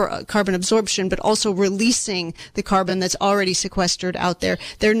potential for carbon absorption, but also releasing the carbon that's already sequestered out there.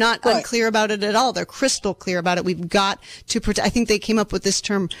 They're not unclear about it at all. They're crystal clear about it. We've got to protect. I think they came up with this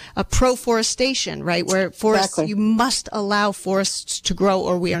term, proforestation, right? Where forests, you must allow forests to grow,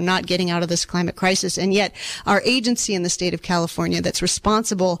 or we are not getting out of this climate crisis. And yet our agency in the state of California that's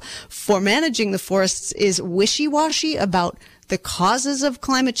responsible for managing the forests is wishy-washy about the causes of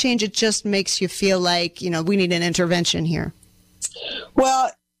climate change. It just makes you feel like, we need an intervention here.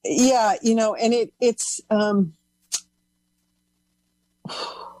 Well, yeah, and it's, I'm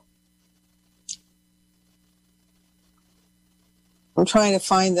trying to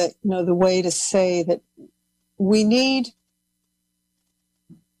find the way to say that we need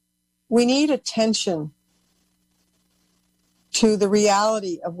attention to the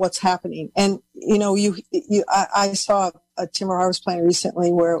reality of what's happening. And, I saw a timber harvest plan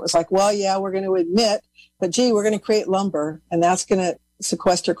recently where it was like, well, yeah, we're going to admit, but we're going to create lumber and that's going to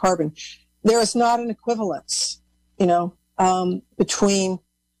sequester carbon. There is not an equivalence, between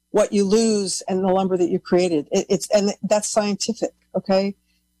what you lose and the lumber that you created. And that's scientific. Okay.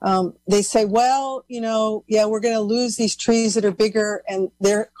 They say, well, we're going to lose these trees that are bigger and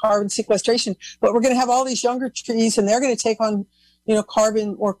their carbon sequestration, but we're going to have all these younger trees and they're going to take on,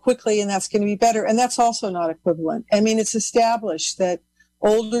 carbon more quickly, and that's going to be better. And that's also not equivalent. It's established that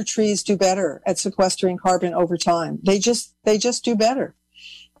older trees do better at sequestering carbon over time. They just do better.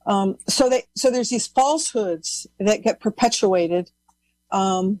 So there's these falsehoods that get perpetuated,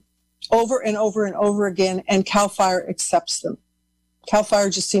 over and over and over again, and CAL FIRE accepts them. CAL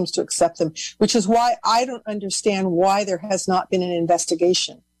FIRE just seems to accept them, which is why I don't understand why there has not been an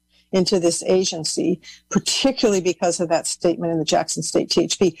investigation into this agency, particularly because of that statement in the Jackson State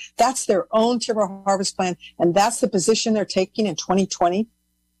THP. That's their own timber harvest plan, and that's the position they're taking in 2020.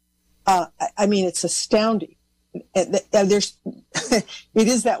 It's astounding. There's, it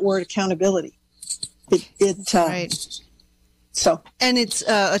is that word accountability. Right. So, and it's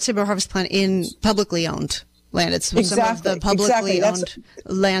a timber harvest plan in publicly owned land. It's some of the publicly owned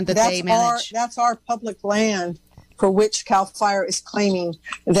land that they manage. That's our public land, for which CAL FIRE is claiming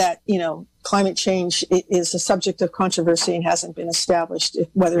that, climate change is a subject of controversy and hasn't been established,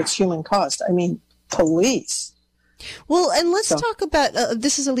 whether it's human caused. Police. Well, and let's talk about,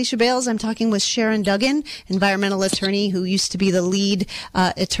 this is Alicia Bales. I'm talking with Sharon Duggan, environmental attorney who used to be the lead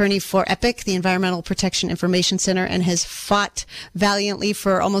attorney for EPIC, the Environmental Protection Information Center, and has fought valiantly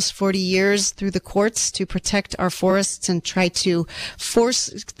for almost 40 years through the courts to protect our forests and try to force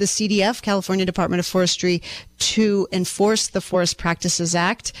the CDF, California Department of Forestry, to enforce the Forest Practices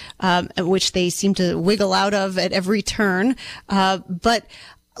Act, which they seem to wiggle out of at every turn. But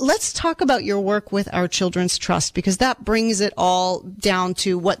let's talk about your work with Our Children's Trust, because that brings it all down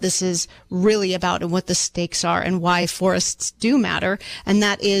to what this is really about and what the stakes are and why forests do matter. And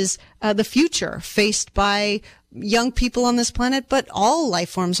that is the future faced by young people on this planet, but all life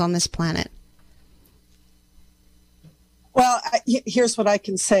forms on this planet. Well, here's what I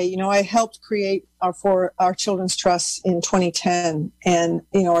can say. I helped create Our Children's Trust in 2010. And,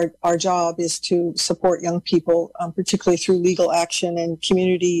 our job is to support young people, particularly through legal action and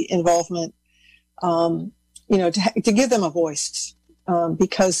community involvement, to give them a voice,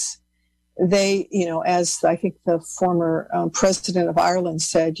 because they, as I think the former president of Ireland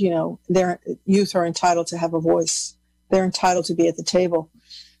said, their youth are entitled to have a voice. They're entitled to be at the table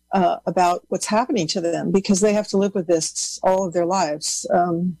about what's happening to them, because they have to live with this all of their lives.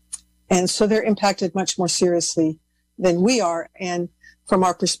 And so they're impacted much more seriously than we are. And from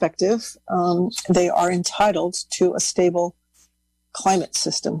our perspective, they are entitled to a stable climate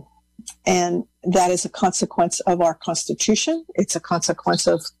system. And that is a consequence of our Constitution. It's a consequence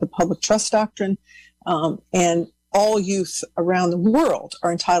of the public trust doctrine. And all youth around the world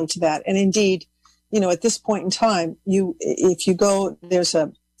are entitled to that. And indeed, at this point in time, if you go, there's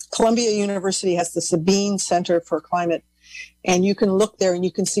Columbia University has the Sabine Center for Climate, and you can look there and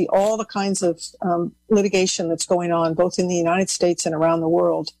you can see all the kinds of litigation that's going on, both in the United States and around the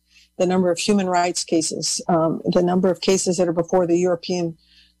world, the number of human rights cases, the number of cases that are before the European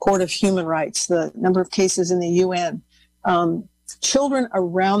Court of Human Rights, the number of cases in the UN. Children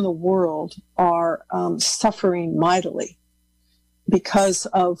around the world are suffering mightily because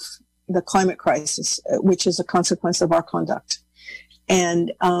of the climate crisis, which is a consequence of our conduct.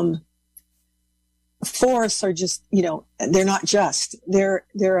 And forests are just, they're not just. They're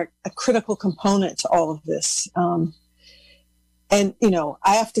a critical component to all of this. And,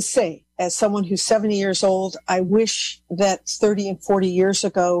 I have to say, as someone who's 70 years old, I wish that 30 and 40 years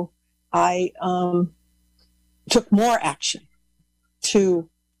ago, I took more action to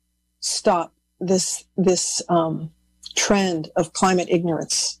stop this trend of climate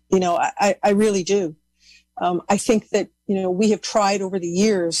ignorance. I really do. I think that, we have tried over the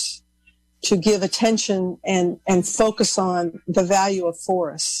years to give attention and focus on the value of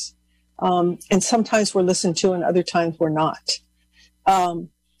forests. And sometimes we're listened to and other times we're not.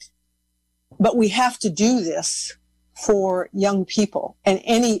 But we have to do this for young people. And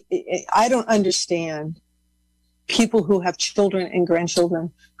I don't understand people who have children and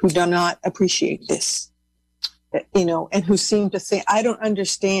grandchildren who do not appreciate this, and who seem to think, I don't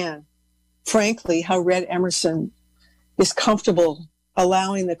understand, frankly, how Red Emerson is comfortable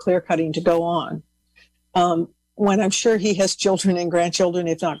allowing the clear cutting to go on, when I'm sure he has children and grandchildren,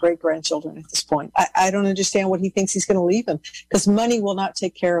 if not great-grandchildren at this point. I don't understand what he thinks he's going to leave them, because money will not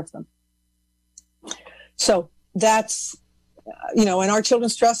take care of them. So that's, in our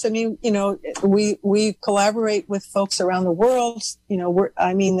Children's Trust, we collaborate with folks around the world.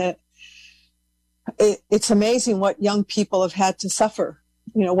 It's amazing what young people have had to suffer.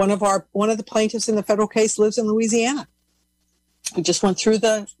 One of the plaintiffs in the federal case lives in Louisiana. We just went through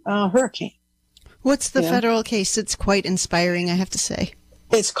the hurricane. What's the federal case? It's quite inspiring, I have to say.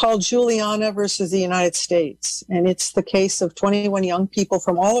 It's called Juliana versus the United States. And it's the case of 21 young people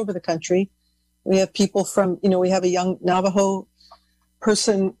from all over the country. We have people from, we have a young Navajo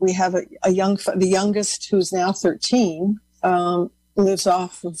person. We have the youngest, who's now 13, lives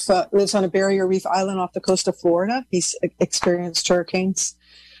on a barrier reef island off the coast of Florida. He's experienced hurricanes.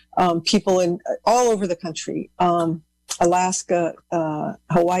 People in all over the country, Alaska,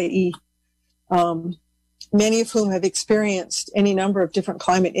 Hawaii, many of whom have experienced any number of different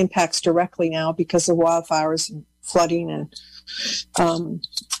climate impacts directly now because of wildfires and flooding.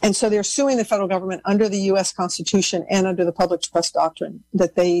 And so they're suing the federal government under the U.S. Constitution and under the public trust doctrine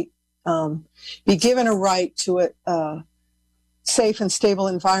that they be given a right to a safe and stable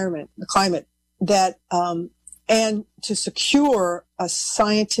environment, the climate, that and to secure a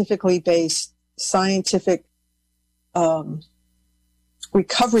scientifically based, scientific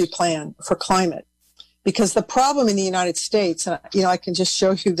recovery plan for climate. Because the problem in the United States, and I can just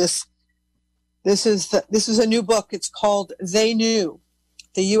show you this. This is a new book. It's called "They Knew: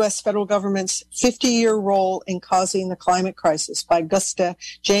 The U.S. Federal Government's 50-Year Role in Causing the Climate Crisis" by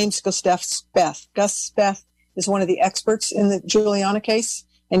James Gustav Speth. Gus Speth is one of the experts in the Juliana case,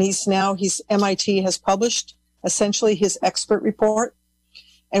 and MIT has published essentially his expert report.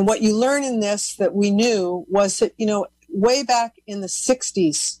 And what you learn in this that we knew was that, way back in the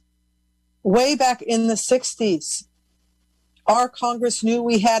 60s, our Congress knew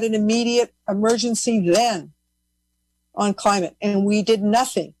we had an immediate emergency then on climate, and we did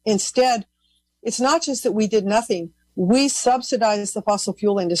nothing. Instead, it's not just that we did nothing. We subsidized the fossil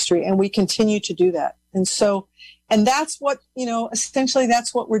fuel industry, and we continue to do that. And that's what, essentially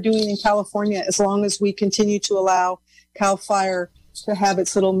that's what we're doing in California, as long as we continue to allow CAL FIRE to have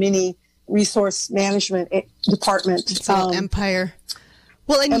its little mini resource management department. It's all empire.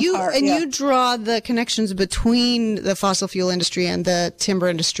 Well, and you draw the connections between the fossil fuel industry and the timber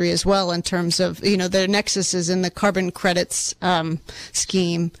industry as well, in terms of, the nexus is in the carbon credits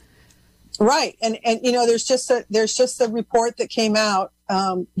scheme. Right. And there's just a report that came out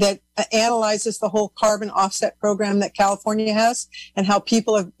that analyzes the whole carbon offset program that California has and how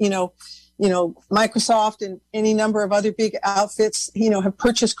people have, Microsoft and any number of other big outfits, have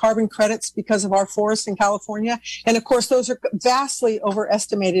purchased carbon credits because of our forests in California. And of course, those are vastly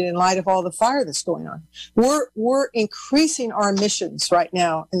overestimated in light of all the fire that's going on. We're increasing our emissions right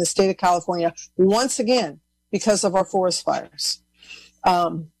now in the state of California once again because of our forest fires.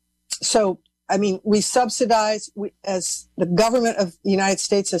 We subsidize, as the government of the United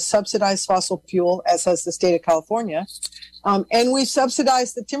States has subsidized fossil fuel, as has the state of California, and we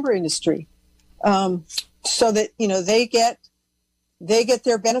subsidize the timber industry so that they get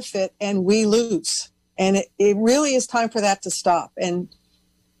their benefit and we lose. And it really is time for that to stop. And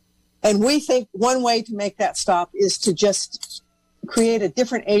we think one way to make that stop is to just create a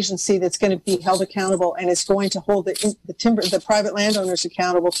different agency that's going to be held accountable and is going to hold the private landowners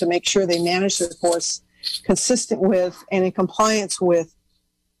accountable to make sure they manage their forests consistent with and in compliance with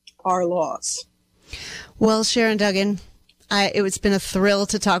our laws. Well, Sharon Duggan, it's been a thrill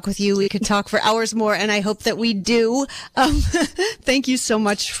to talk with you. We could talk for hours more, and I hope that we do. Thank you so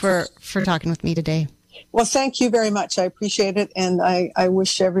much for talking with me today. Well, thank you very much. I appreciate it, and I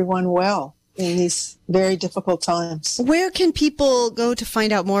wish everyone well in these very difficult times. Where can people go to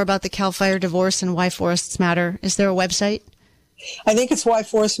find out more about the Cal Fire divorce and why forests matter? Is there a website? I think it's Why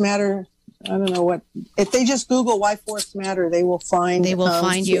Forests Matter. I don't know what. If they just Google Why Forests Matter, they will find. They will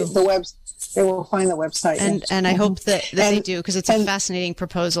find you. They will find the website. And I hope that they do, because it's a fascinating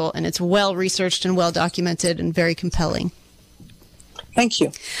proposal and it's well researched and well documented and very compelling. Thank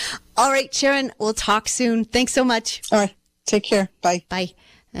you. All right, Sharon, we'll talk soon. Thanks so much. All right. Take care. Bye. Bye.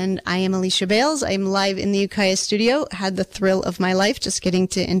 And I am Alicia Bales. I'm live in the Ukiah studio. Had the thrill of my life just getting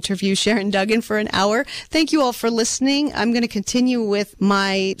to interview Sharon Duggan for an hour. Thank you all for listening. I'm going to continue with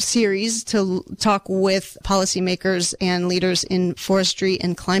my series to talk with policymakers and leaders in forestry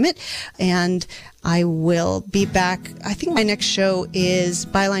and climate. And I will be back. I think my next show is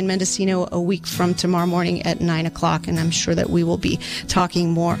Byline Mendocino a week from tomorrow morning at 9 o'clock. And I'm sure that we will be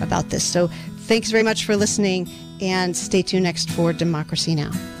talking more about this. So thanks very much for listening. And stay tuned next for Democracy Now!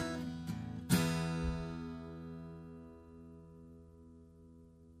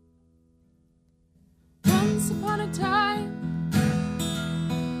 Once upon a time,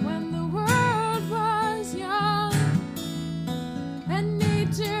 when the world was young, and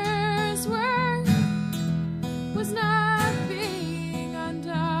nature's work was not being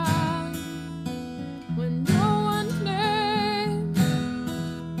undone, when no one claimed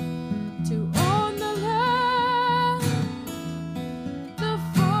to own the land, the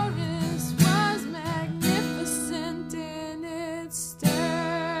forest was magnificent in its stand.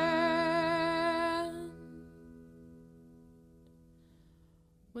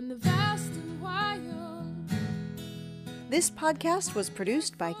 When the vast and wild. This podcast was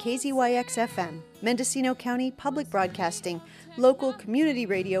produced by KZYX-FM, Mendocino County Public Broadcasting, local community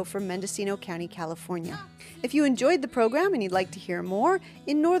radio for Mendocino County, California. If you enjoyed the program and you'd like to hear more,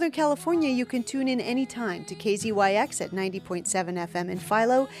 in Northern California you can tune in anytime to KZYX at 90.7 FM in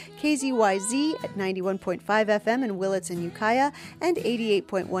Philo, KZYZ at 91.5 FM in Willits and Ukiah, and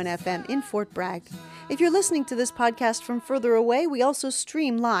 88.1 FM in Fort Bragg. If you're listening to this podcast from further away, we also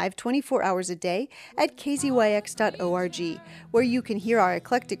stream live 24 hours a day at kzyx.org, where you can hear our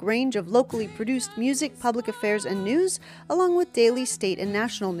eclectic range of locally produced music, public affairs, and news, along with daily state and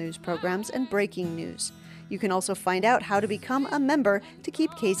national news programs and breaking news. You can also find out how to become a member to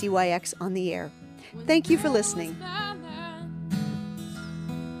keep KZYX on the air. Thank you for listening.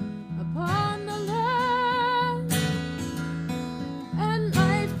 Upon the land, and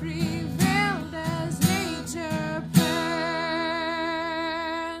life prevailed as nature planned.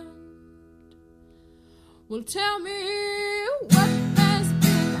 Well, tell me what